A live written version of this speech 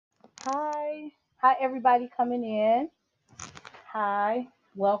Hi. Hi, everybody coming in. Hi.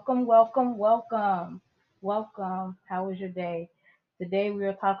 Welcome, welcome, welcome. Welcome. How was your day? Today we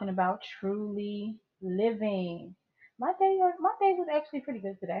are talking about truly living. My day was actually pretty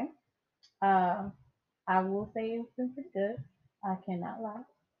good today. Um, I will say it's been pretty good. I cannot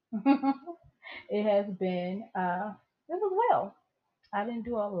lie. It has been it was well. I didn't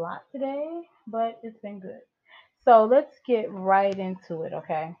do a lot today, but it's been good. So let's get right into it,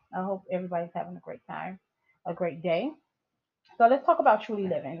 okay? I hope everybody's having a great time, a great day. So let's talk about truly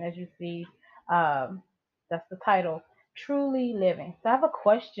living. As you see, um, that's the title, truly living. So I have a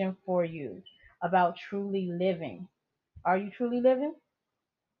question for you about truly living. Are you truly living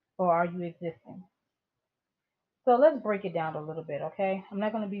or are you existing? So let's break it down a little bit, okay? I'm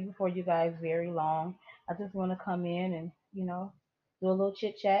not going to be before you guys very long. I just want to come in and, do a little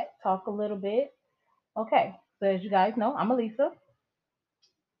chit chat, talk a little bit. Okay, so as you guys know, I'm Elisa.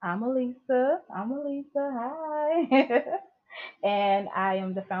 I'm Elisa. I'm Elisa. Hi. And I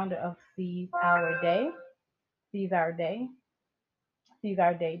am the founder of Seize Our Day, Seize Our Day,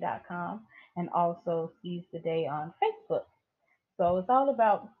 SeizeOurDay.com, and also Seize the Day on Facebook. So it's all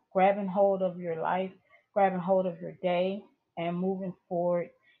about grabbing hold of your life, grabbing hold of your day, and moving forward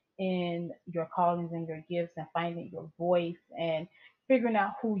in your callings and your gifts and finding your voice and figuring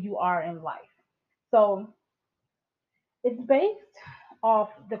out who you are in life. So it's based off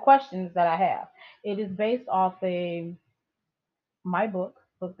the questions that I have. It is based off my book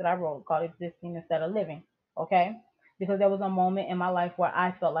that I wrote called Existing Instead of Living. Okay? Because there was a moment in my life where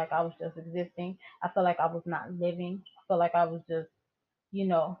I felt like I was just existing. I felt like I was not living. I felt like I was just,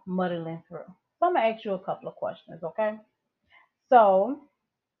 muddling through. So I'm gonna ask you a couple of questions, okay? So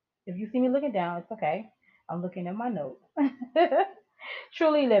if you see me looking down, it's okay. I'm looking at my notes.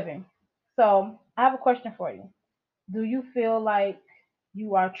 Truly living. So I have a question for you. Do you feel like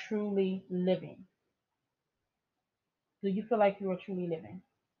you are truly living? Do you feel like you are truly living?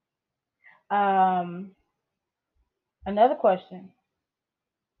 Um, Another question.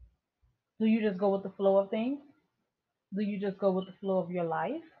 Do you just go with the flow of things? Do you just go with the flow of your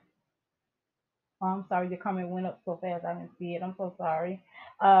life? Oh, I'm sorry, your comment went up so fast I didn't see it. I'm so sorry.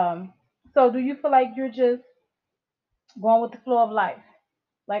 Um, so do you feel like you're just going with the flow of life?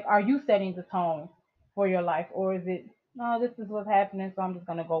 Like, are you setting the tone for your life, or is it no? This is what's happening, so I'm just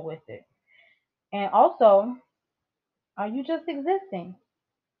gonna go with it. And also, are you just existing?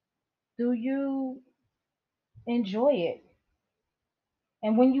 Do you enjoy it?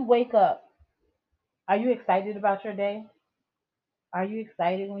 And when you wake up, are you excited about your day? Are you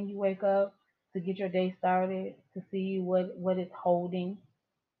excited when you wake up to get your day started, to see what it's holding?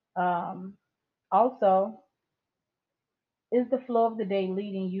 Um, Also, is the flow of the day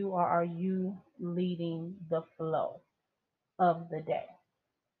leading you, or are you leading the flow of the day?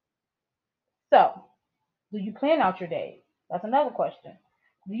 So, do you plan out your day? That's another question.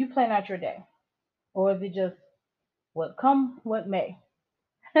 Do you plan out your day, or is it just what come, what may?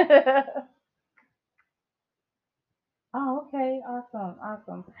 Oh, okay, awesome,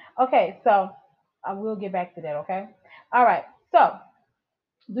 awesome. Okay, so I will get back to that. Okay, all right. So,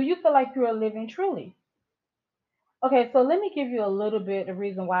 do you feel like you are living truly? Okay, so let me give you a little bit the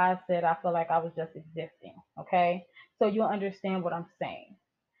reason why I said I feel like I was just existing. Okay, so you'll understand what I'm saying.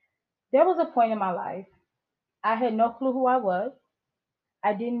 There was a point in my life I had no clue who I was.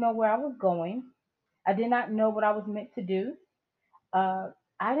 I didn't know where I was going. I did not know what I was meant to do. Uh,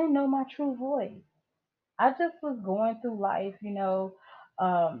 I didn't know my true voice. I just was going through life,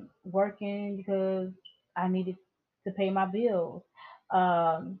 working because I needed to pay my bills.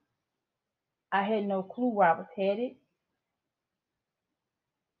 Um, I had no clue where I was headed.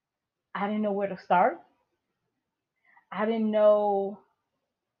 I didn't know where to start. I didn't know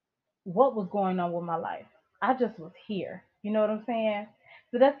what was going on with my life. I just was here. You know what I'm saying?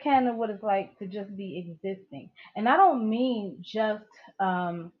 So that's kind of what it's like to just be existing. And I don't mean just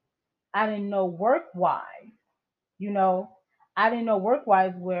I didn't know work wise, you know. I didn't know work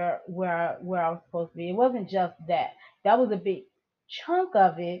wise where I was supposed to be. It wasn't just that. That was a big chunk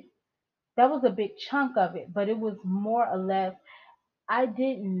of it. That was a big chunk of it, but it was more or less I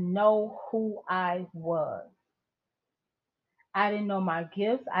didn't know who I was. I didn't know my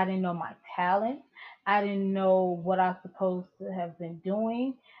gifts. I didn't know my talent. I didn't know what I was supposed to have been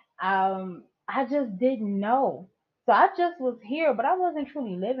doing. I just didn't know. So I just was here, but I wasn't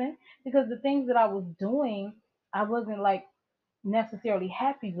truly living because the things that I was doing, I wasn't like necessarily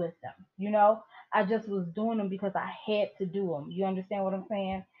happy with them. I just was doing them because I had to do them. You understand what I'm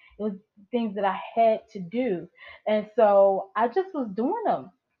saying? It was things that I had to do. And so I just was doing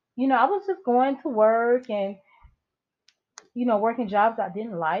them. I was just going to work and working jobs I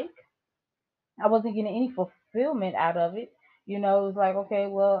didn't like. I wasn't getting any fulfillment out of it. It was like, okay,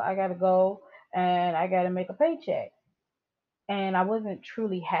 well, I gotta go and I gotta make a paycheck. And I wasn't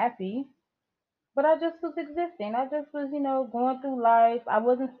truly happy, but I just was existing. I just was, going through life. I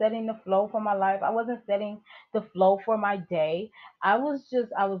wasn't setting the flow for my life. I wasn't setting the flow for my day. I was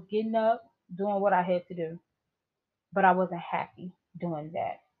getting up, doing what I had to do, but I wasn't happy doing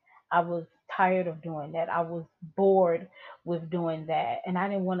that. I was tired of doing that. I was bored with doing that. And I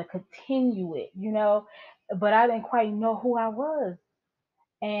didn't want to continue it, but I didn't quite know who I was.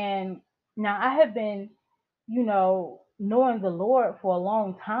 And now I have been, knowing the Lord for a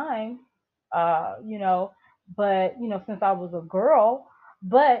long time, uh, you know, since I was a girl,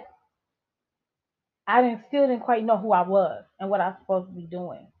 but I still didn't quite know who I was and what I was supposed to be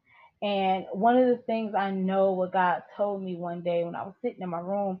doing. And one of the things I know what God told me one day when I was sitting in my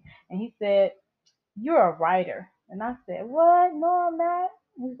room, and He said, "You're a writer." And I said, "What? No, I'm not."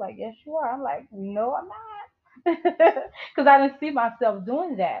 He's like, "Yes, you are." I'm like, "No, I'm not." Because I didn't see myself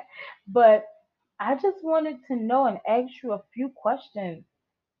doing that. But I just wanted to know and ask you a few questions.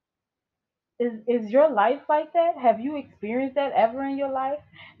 Is your life like that? Have you experienced that ever in your life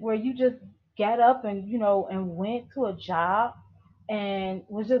where you just got up and and went to a job and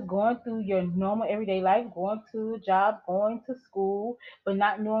was just going through your normal everyday life, going to a job, going to school, but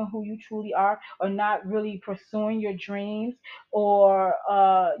not knowing who you truly are, or not really pursuing your dreams, or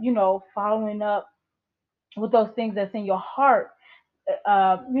following up with those things that's in your heart,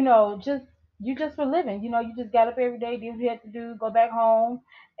 just you just were living. You just got up every day, did what you had to do, go back home,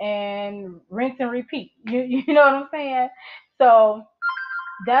 and rinse and repeat. You know what I'm saying? So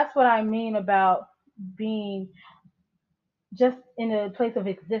that's what I mean about being just in a place of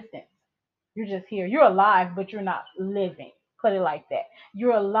existence. You're just here. You're alive, but you're not living. Put it like that.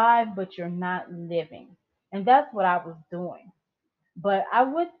 You're alive, but you're not living. And that's what I was doing. But I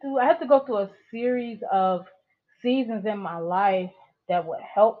had to go through a series of seasons in my life that would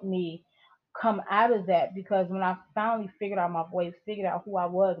help me come out of that, because when I finally figured out my voice, figured out who I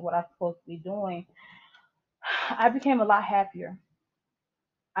was, what I was supposed to be doing, I became a lot happier.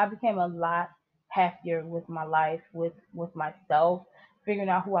 I became a lot happier with my life, with myself, figuring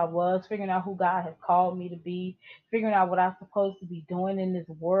out who I was, figuring out who God has called me to be, figuring out what I'm supposed to be doing in this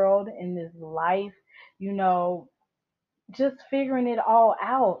world, in this life, you know, just figuring it all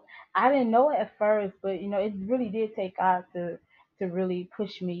out. I didn't know it at first, but it really did take God to really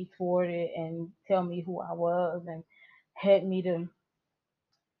push me toward it and tell me who I was, and had me to.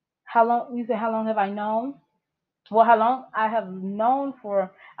 How long, you said, how long have I known? Well, how long I have known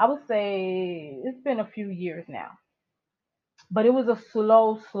for, I would say it's been a few years now, but it was a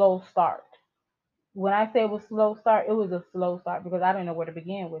slow start. When I say it was slow start, it was a slow start because I didn't know where to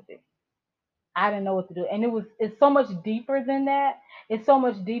begin with it. I didn't know what to do, and it's so much deeper than that. It's so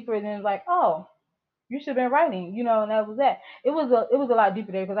much deeper than like, oh, you should have been writing, and that was that. It was a lot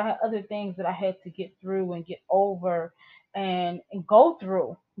deeper there because I had other things that I had to get through and get over, and go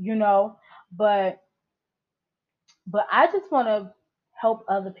through, but I just want to help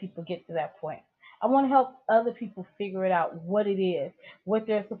other people get to that point. I want to help other people figure it out, what it is, what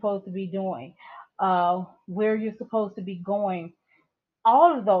they're supposed to be doing, where you're supposed to be going,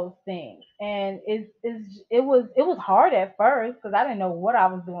 all of those things. And it was hard at first because I didn't know what I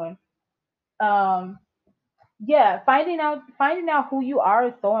was doing. Um, yeah, finding out who you are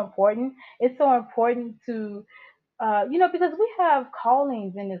is so important. It's so important to because we have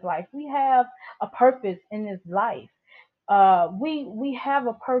callings in this life. We have a purpose in this life. We have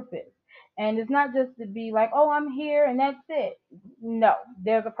a purpose, and it's not just to be like, oh, I'm here and that's it. No,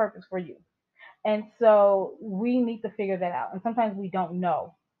 there's a purpose for you, and so we need to figure that out. And sometimes we don't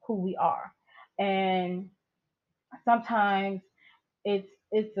know who we are, and sometimes it's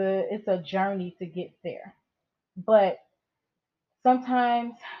a journey to get there. But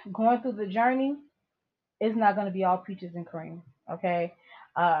sometimes going through the journey is not going to be all peaches and cream. Okay,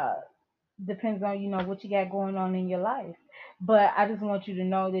 uh, depends on what you got going on in your life. But I just want you to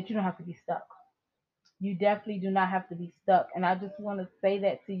know that you don't have to be stuck. You definitely do not have to be stuck. And I just want to say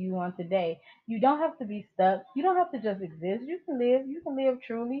that to you on today. You don't have to be stuck. You don't have to just exist. You can live. You can live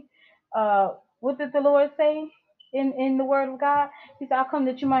truly. What did the Lord say in the Word of God? He said, "I'll come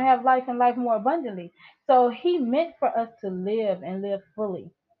that you might have life and life more abundantly." So He meant for us to live and live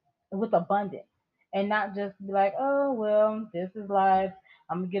fully with abundance, and not just be like, oh, well, this is life.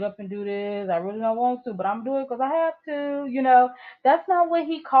 I'm gonna get up and do this. I really don't want to, but I'm doing it because I have to. That's not what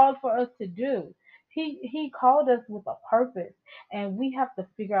He called for us to do. He called us with a purpose, and we have to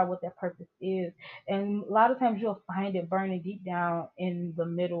figure out what that purpose is. And a lot of times you'll find it burning deep down in the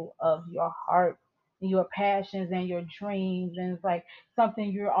middle of your heart, your passions and your dreams, and it's like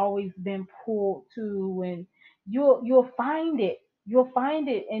something you're always been pulled to, and you'll find it. You'll find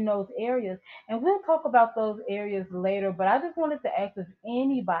it in those areas, and we'll talk about those areas later. But I just wanted to ask if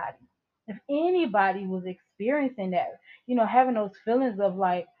anybody was experiencing that, having those feelings of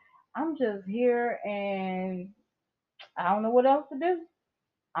like, I'm just here and I don't know what else to do.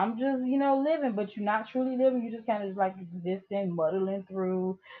 I'm just, living, but you're not truly living. You're just kind of like existing, muddling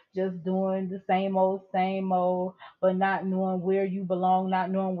through, just doing the same old, but not knowing where you belong, not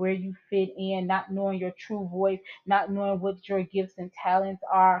knowing where you fit in, not knowing your true voice, not knowing what your gifts and talents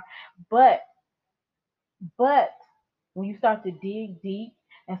are. But, but when you start to dig deep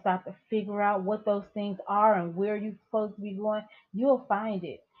and start to figure out what those things are and where you're supposed to be going, you'll find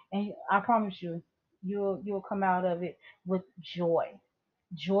it. And I promise you, you'll come out of it with joy.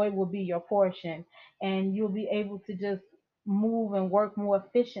 Joy will be your portion, and you'll be able to just move and work more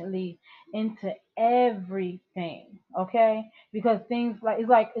efficiently into everything. Okay, because things like it's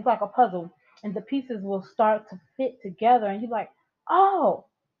like a puzzle, and the pieces will start to fit together, and you're like, oh,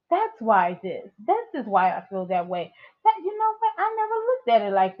 that's why this is why I feel that way. That, what, I never looked at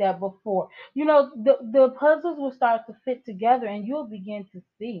it like that before. The puzzles will start to fit together, and you'll begin to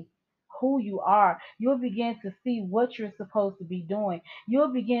see who you are. You'll begin to see what you're supposed to be doing.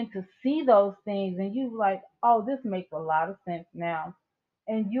 You'll begin to see those things, and you like, oh, this makes a lot of sense now,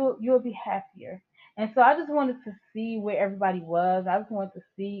 and you'll be happier. And so I just wanted to see where everybody was. I just wanted to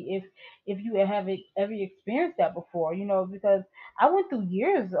see if you have ever experienced that before, because I went through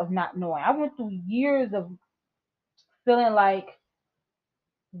years of not knowing. I went through years of feeling like,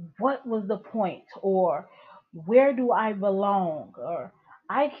 what was the point, or where do I belong, or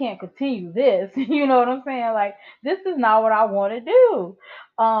I can't continue this. You know what I'm saying? Like, this is not what I want to do.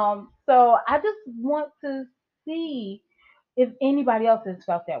 So I just want to see if anybody else has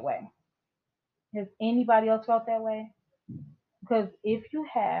felt that way. Has anybody else felt that way? Because if you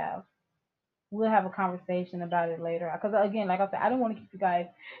have, we'll have a conversation about it later. Because again, like I said, I don't want to keep you guys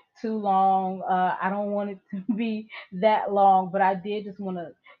too long. I don't want it to be that long, but I did just want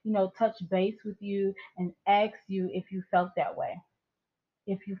to, touch base with you and ask you if you felt that way.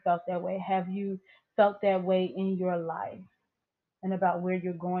 If you felt that way, have you felt that way in your life, and about where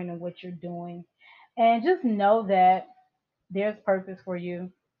you're going and what you're doing? And just know that there's purpose for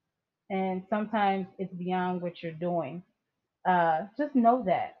you, and sometimes it's beyond what you're doing. Just know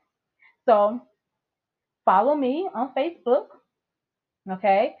that. So follow me on Facebook.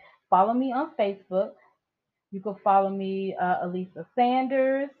 Okay, follow me on Facebook. You can follow me, Elisa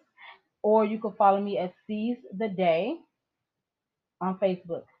Sanders, or you can follow me at Seize the Day on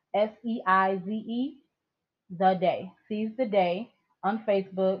Facebook. Seize the Day. Seize the Day on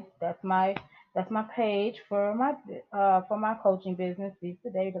Facebook. That's my page for my coaching business. Seize the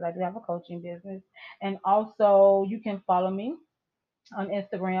Day, because I do have a coaching business. And also you can follow me on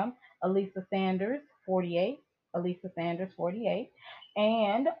Instagram, Elisa Sanders 48, Elisa Sanders 48.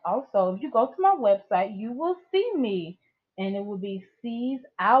 And also, if you go to my website, you will see me, and it will be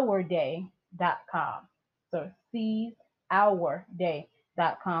seizeourday.com. So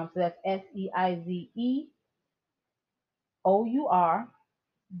seizeourday.com. So that's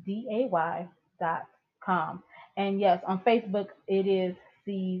SEIZEOURDAY.com. And yes, on Facebook, it is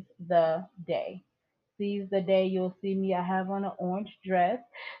Seize the Day. Seize the Day. You'll see me. I have on an orange dress.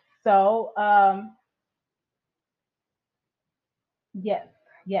 So, yes,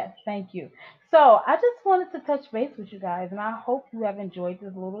 yes, thank you. So, I just wanted to touch base with you guys, and I hope you have enjoyed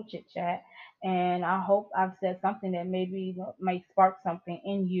this little chit chat. And I hope I've said something that maybe might spark something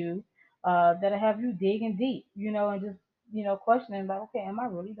in you, that'll have you digging deep, and just, questioning, like, okay, am I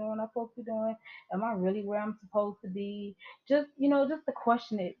really doing what I'm supposed to be doing? Am I really where I'm supposed to be? Just, just to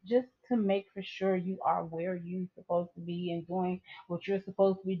question it, just to make for sure you are where you're supposed to be and doing what you're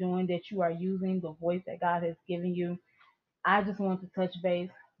supposed to be doing, that you are using the voice that God has given you. I just want to touch base.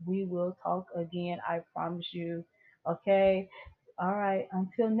 We will talk again. I promise you. Okay. All right.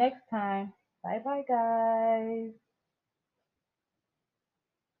 Until next time. Bye bye, guys.